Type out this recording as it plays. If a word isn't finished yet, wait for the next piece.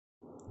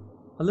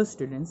Hello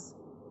students,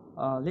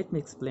 let me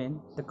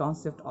explain the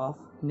concept of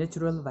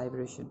natural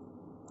vibration.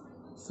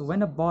 So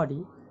when a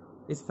body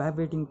is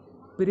vibrating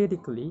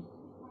periodically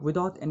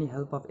without any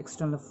help of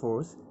external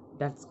force,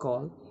 that's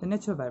called the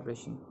natural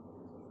vibration.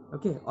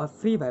 Okay, or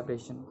free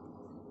vibration.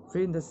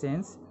 Free in the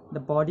sense the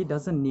body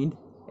doesn't need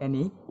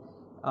any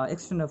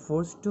external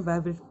force to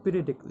vibrate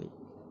periodically.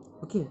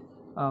 Okay,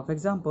 for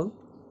example,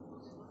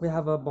 we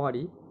have a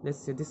body. Let's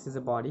say this is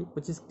a body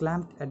which is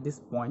clamped at this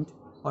point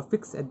or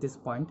fixed at this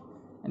point,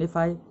 and if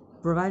I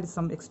provide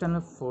some external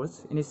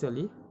force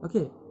initially,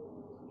 okay,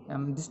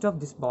 disturb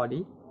this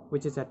body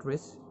which is at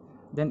rest,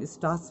 then it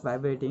starts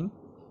vibrating.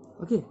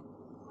 Okay,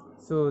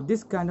 so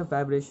this kind of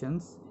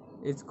vibrations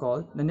is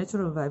called the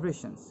natural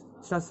vibrations.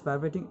 It starts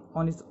vibrating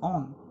on its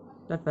own.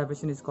 That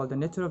vibration is called the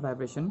natural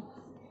vibration,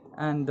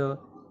 and the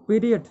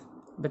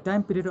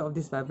time period of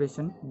this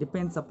vibration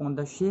depends upon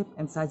the shape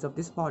and size of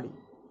this body.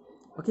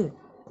 Okay,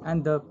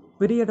 and the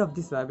period of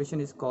this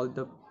vibration is called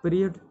the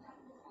period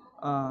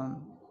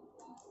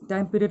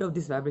time period of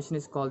this vibration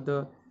is called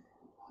the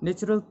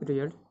natural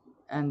period,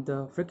 and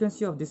the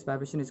frequency of this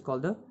vibration is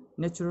called the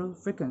natural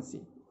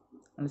frequency.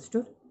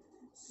 Understood?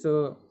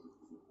 So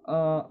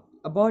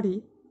a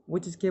body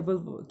which is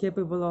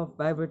capable of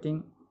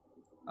vibrating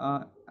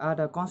at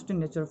a constant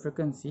natural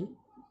frequency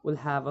will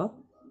have a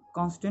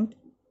constant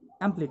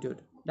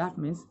amplitude. That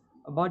means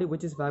a body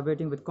which is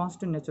vibrating with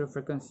constant natural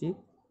frequency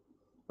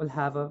will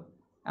have a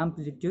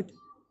amplitude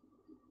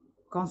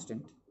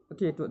constant.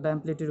 Okay, the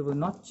amplitude will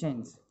not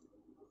change.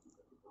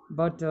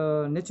 But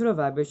natural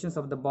vibrations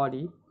of the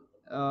body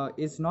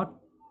doesn't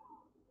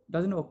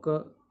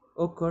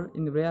occur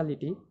in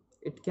reality.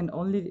 It can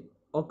only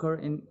occur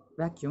in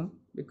vacuum,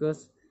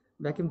 because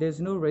vacuum there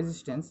is no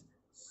resistance.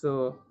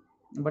 So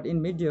but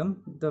in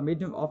medium, the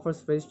medium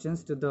offers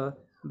resistance to the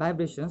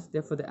vibrations,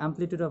 therefore the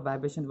amplitude of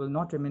vibration will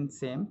not remain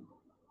same,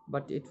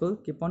 but it will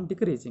keep on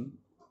decreasing.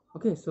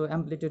 Okay, so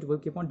amplitude will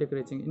keep on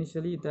decreasing.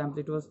 Initially the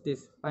amplitude was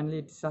this, finally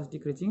it starts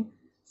decreasing,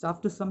 so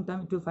after some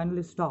time it will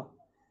finally stop.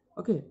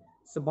 Okay,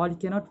 so body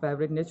cannot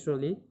vibrate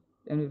naturally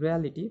in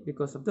reality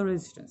because of the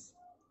resistance.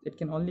 It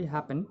can only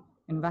happen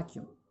in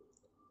vacuum.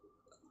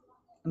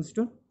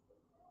 Understood?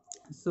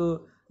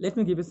 So let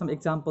me give you some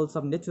examples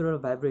of natural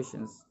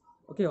vibrations,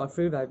 okay, or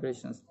free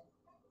vibrations.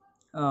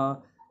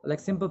 Like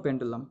simple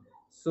pendulum.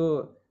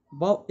 So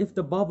if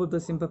the bob of the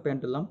simple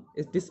pendulum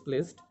is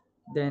displaced,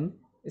 then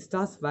it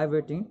starts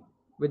vibrating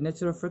with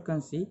natural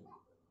frequency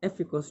f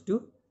equals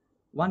to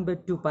 1 by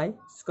 2 pi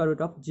square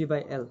root of g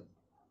by l.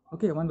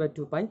 Okay, 1 by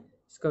 2 pi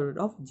square root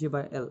of g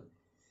by l.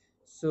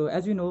 So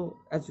as you know,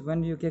 as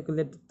when you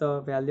calculate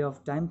the value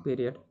of time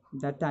period,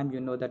 that time you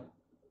know that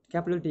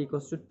capital T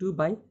equals to 2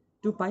 by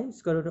 2 pi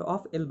square root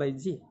of l by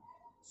g.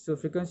 So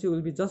frequency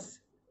will be just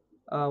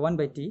 1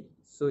 by t,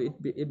 so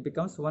it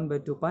becomes 1 by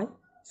 2 pi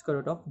square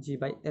root of g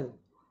by l.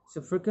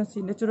 So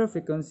natural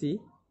frequency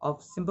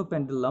of simple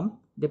pendulum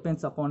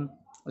depends upon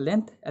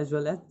length as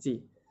well as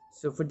g.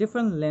 So for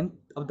different length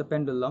of the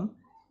pendulum,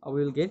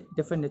 we will get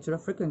different natural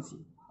frequency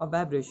of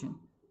vibration.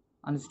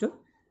 Understood?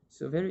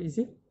 So very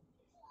easy.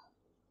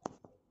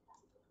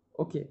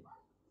 Okay,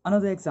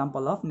 another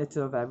example of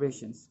natural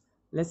vibrations.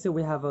 Let's say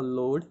we have a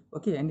load,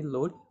 okay, any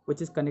load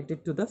which is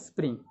connected to the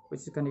spring,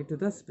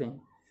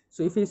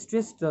 so if we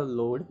stretch the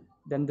load,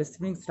 then the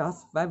spring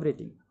starts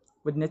vibrating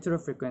with natural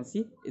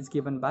frequency is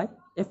given by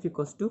f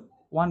equals to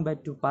 1 by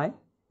 2 pi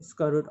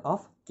square root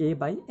of k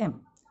by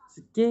m.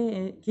 So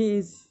k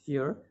is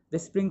here the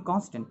spring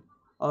constant,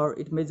 or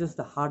it measures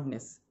the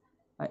hardness.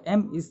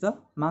 M is the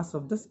mass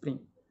of the spring.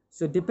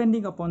 So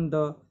depending upon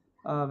the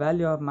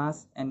value of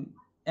mass and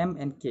m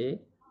and k,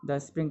 the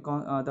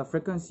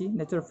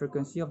natural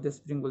frequency of the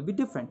spring will be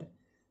different.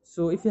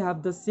 So if you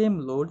have the same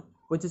load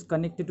which is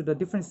connected to the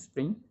different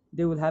spring,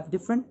 they will have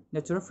different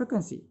natural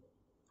frequency.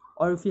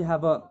 Or if you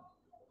have a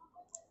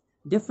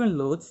different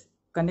loads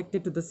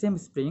connected to the same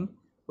spring,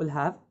 will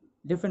have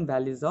different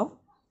values of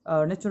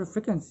natural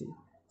frequency.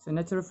 So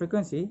natural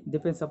frequency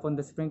depends upon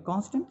the spring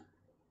constant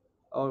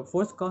or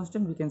force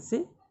constant, we can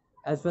say,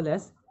 as well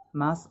as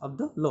mass of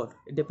the load.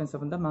 It depends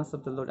upon the mass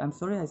of the load. I'm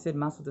sorry I said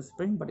mass of the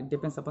spring, but it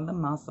depends upon the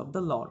mass of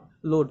the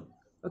load.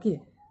 Okay,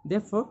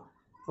 therefore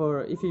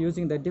for if you're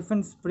using the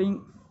different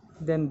spring,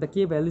 then the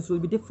k values will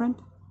be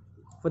different.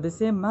 For the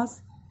same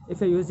mass,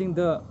 if you're using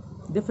the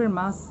different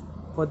mass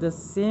for the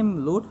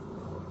same load,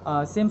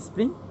 same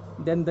spring,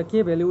 then the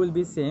k value will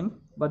be same,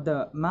 but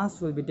the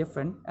mass will be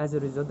different. As a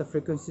result, the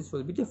frequencies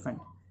will be different.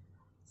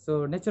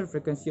 So natural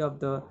frequency of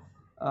the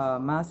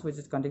mass which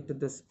is connected to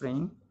the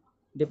spring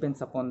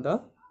depends upon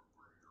the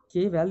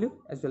k value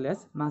as well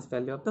as mass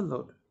value of the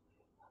load.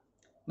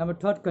 Number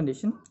third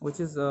condition, which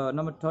is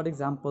number third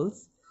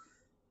examples,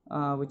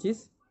 which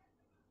is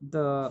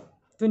the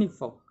tuning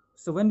fork.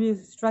 So when we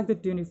strike the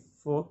tuning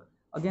fork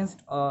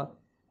against a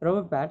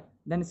rubber pad,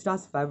 then it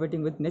starts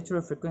vibrating with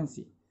natural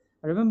frequency.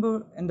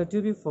 Remember in the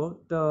tuning fork,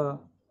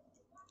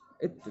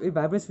 it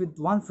vibrates with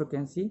one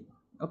frequency.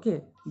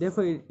 Okay,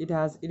 therefore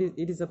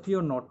it is a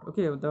pure note.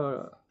 Okay,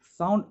 the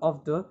sound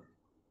of the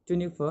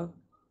tuning fork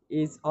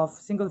is of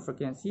single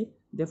frequency,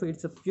 therefore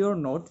it's a pure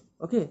note.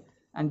 Okay,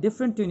 and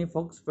different tuning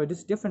forks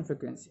produce different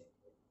frequency.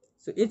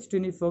 So each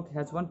tuning fork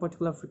has one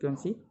particular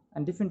frequency,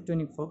 and different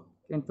tuning fork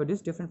can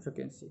produce different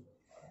frequency.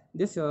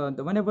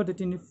 Whenever the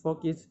tuning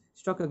fork is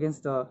struck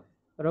against the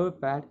rubber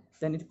pad,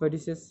 then it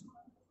produces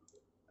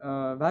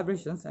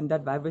vibrations, and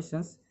that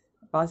vibrations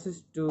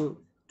passes through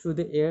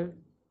the air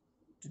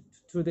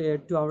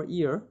to our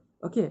ear,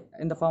 okay,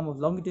 in the form of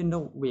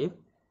longitudinal wave,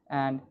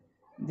 and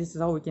this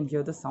is how we can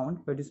hear the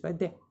sound produced by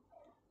them.